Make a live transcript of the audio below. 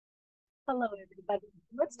Hello, everybody.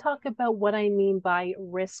 Let's talk about what I mean by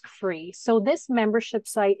risk-free. So this membership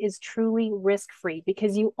site is truly risk-free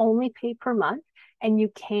because you only pay per month and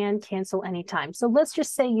you can cancel anytime. So let's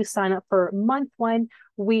just say you sign up for month one.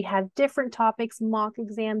 We have different topics, mock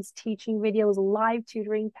exams, teaching videos, live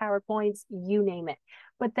tutoring, PowerPoints, you name it.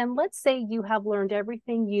 But then let's say you have learned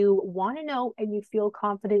everything you want to know and you feel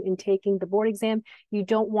confident in taking the board exam. You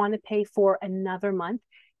don't want to pay for another month.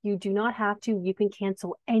 You do not have to. You can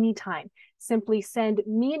cancel anytime. Simply send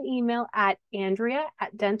me an email at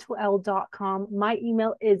Andrea@dentalelle.com. My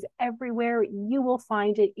email is everywhere. You will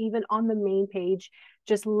find it even on the main page.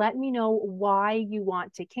 Just let me know why you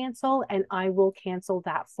want to cancel and I will cancel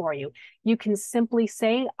that for you. You can simply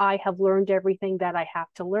say, I have learned everything that I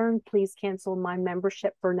have to learn. Please cancel my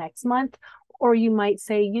membership for next month. Or you might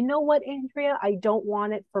say, you know what, Andrea, I don't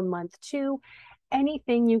want it for month two.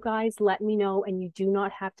 Anything, you guys, let me know, and you do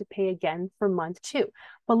not have to pay again for month two.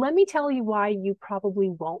 But let me tell you why you probably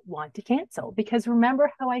won't want to cancel. Because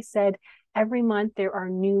remember how I said every month there are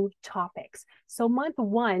new topics. So month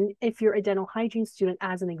one, if you're a dental hygiene student,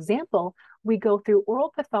 as an example, we go through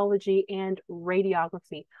oral pathology and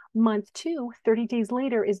radiography. Month two, 30 days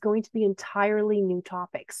later, is going to be entirely new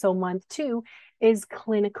topics. So month two is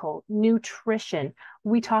clinical, nutrition.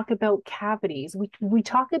 We talk about cavities. We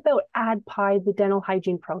talk about ADPI, the dental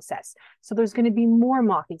hygiene process. So there's going to be more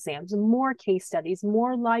mock exams, more case studies,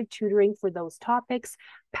 more live tutoring for those topics,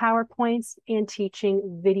 PowerPoints, and teaching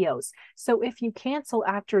videos. So if you cancel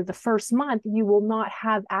after the first month, you will not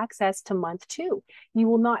have access to month two. You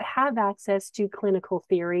will not have access to clinical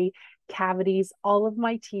theory, cavities, all of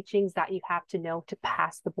my teachings that you have to know to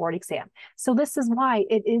pass the board exam. So this is why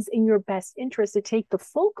it is in your best interest to take the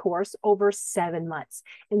full course over 7 months.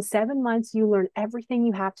 In 7 months, you learn everything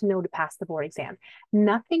you have to know to pass the board exam.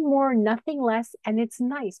 Nothing more, nothing less. And it's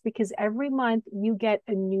nice because every month you get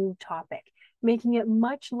a new topic, making it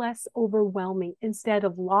much less overwhelming. Instead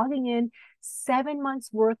of logging in 7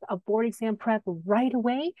 months worth of board exam prep right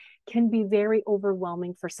away can be very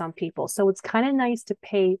overwhelming for some people. So it's kind of nice to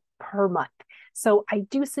pay per month. So I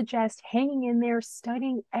do suggest hanging in there,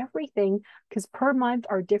 studying everything, because per month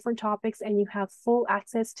are different topics and you have full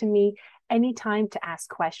access to me anytime to ask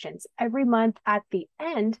questions. Every month at the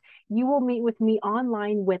end, you will meet with me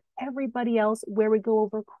online with everybody else where we go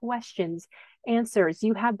over questions, answers.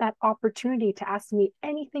 You have that opportunity to ask me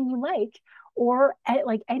anything you like or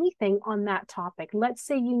like anything on that topic. Let's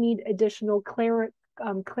say you need additional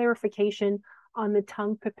clarification on the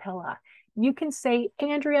tongue papilla. You can say,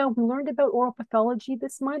 Andrea, we learned about oral pathology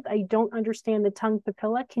this month. I don't understand the tongue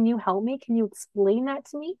papilla. Can you help me? Can you explain that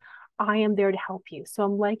to me? I am there to help you. So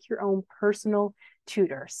I'm like your own personal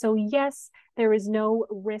tutor. So yes, there is no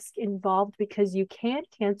risk involved because you can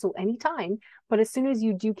cancel anytime, but as soon as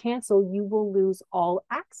you do cancel, you will lose all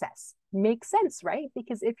access. Makes sense, right?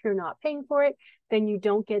 Because if you're not paying for it, then you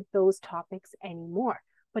don't get those topics anymore.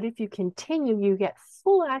 But if you continue, you get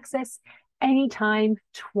full access anytime,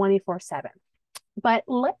 24/7. But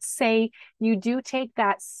let's say you do take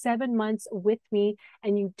that 7 months with me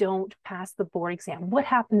and you don't pass the board exam. What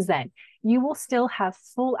happens then? You will still have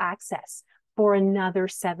full access for another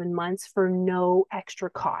 7 months for no extra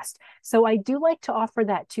cost. So I do like to offer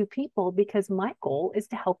that to people because my goal is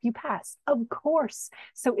to help you pass, of course.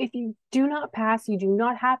 So if you do not pass, you do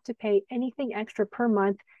not have to pay anything extra per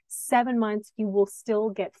month. 7 months, you will still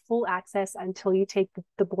get full access until you take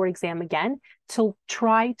the board exam again to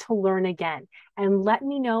try to learn again. And let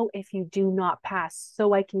me know if you do not pass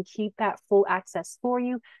so I can keep that full access for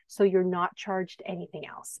you so you're not charged anything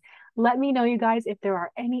else. Let me know, you guys, if there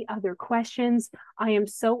are any other questions. I am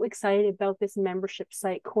so excited about this membership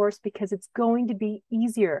site course because it's going to be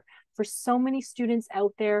easier for so many students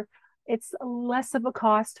out there. It's less of a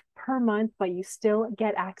cost per month, but you still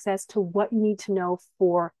get access to what you need to know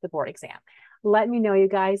for the board exam. Let me know, you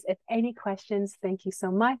guys, if any questions. Thank you so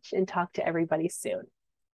much and talk to everybody soon.